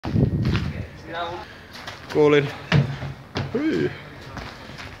Kuulin. Hyi.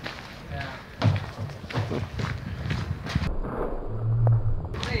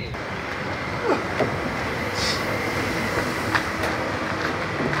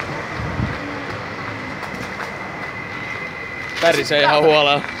 Pärisee ihan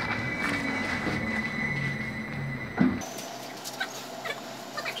huolella.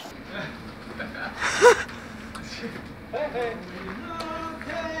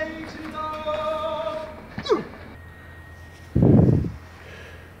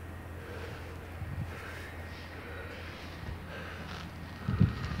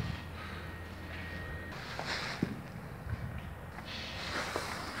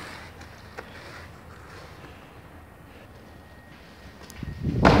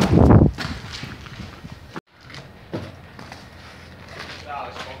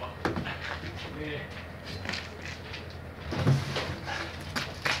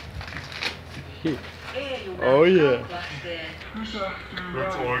 Oh yeah.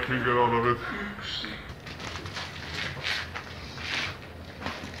 That's all I can get out of it.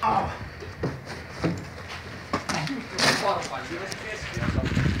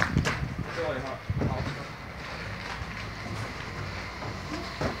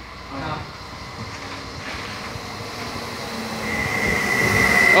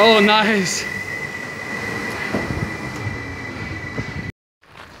 Oh, nice.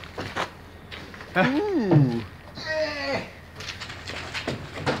 Ooh. Hey.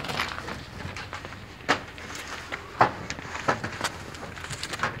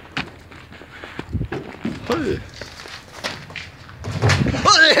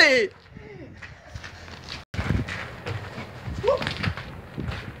 Hey.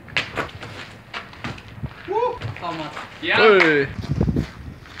 How much? Yeah. Hey.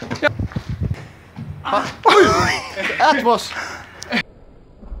 That was.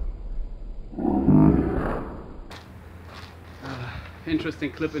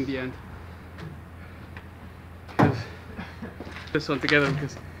 Interesting clip in the end. This one together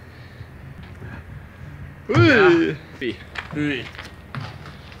because. Hyi! Hyi!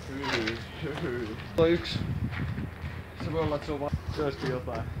 Tuo yksi. Se voi olla, että se on vaan. Se olisikin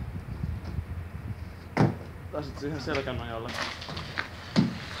jotain. Tai sit siihen selkänojalle.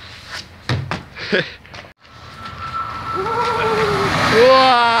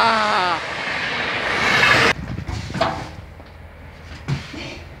 Wow!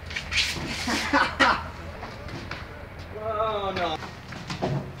 Oh no!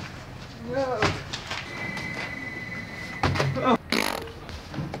 No!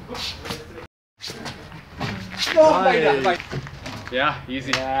 Oh, nice. Yeah,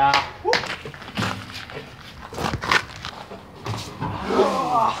 easy. Yeah.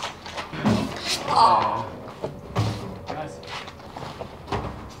 Nice.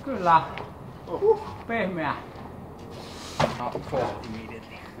 Kyllä. Pehmeä. Fall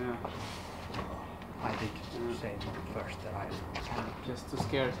immediately. Yeah. I did say first that I Just too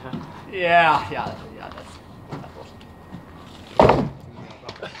scared, huh? yeah, that was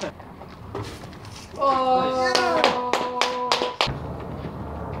Oh!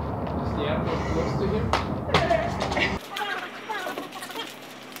 Is the airport close to here?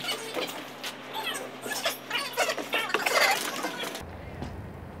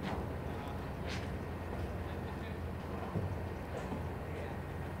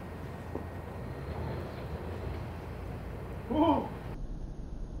 Whoa!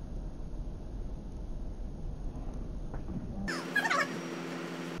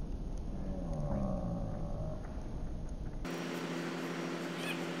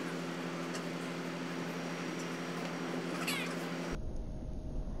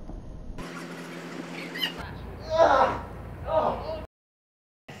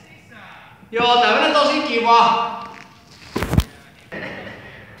 Joo, tämmönen tosi kiva.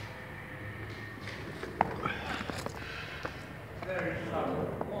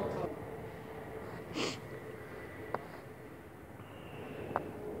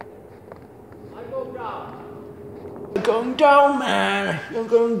 You're going down, man. You're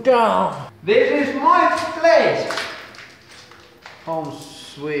going down. This is my place. Home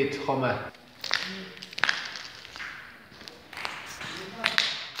sweet home.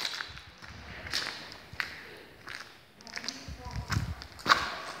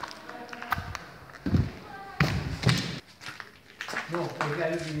 No, we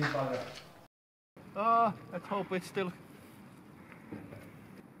got it in bugger. Let's hope it's still.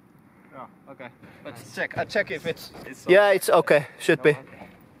 Yeah, okay. Let's check. I check if it's. Yeah, it's okay. Should be.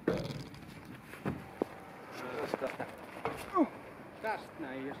 Tästä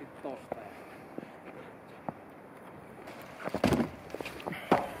näin ja sit tosta.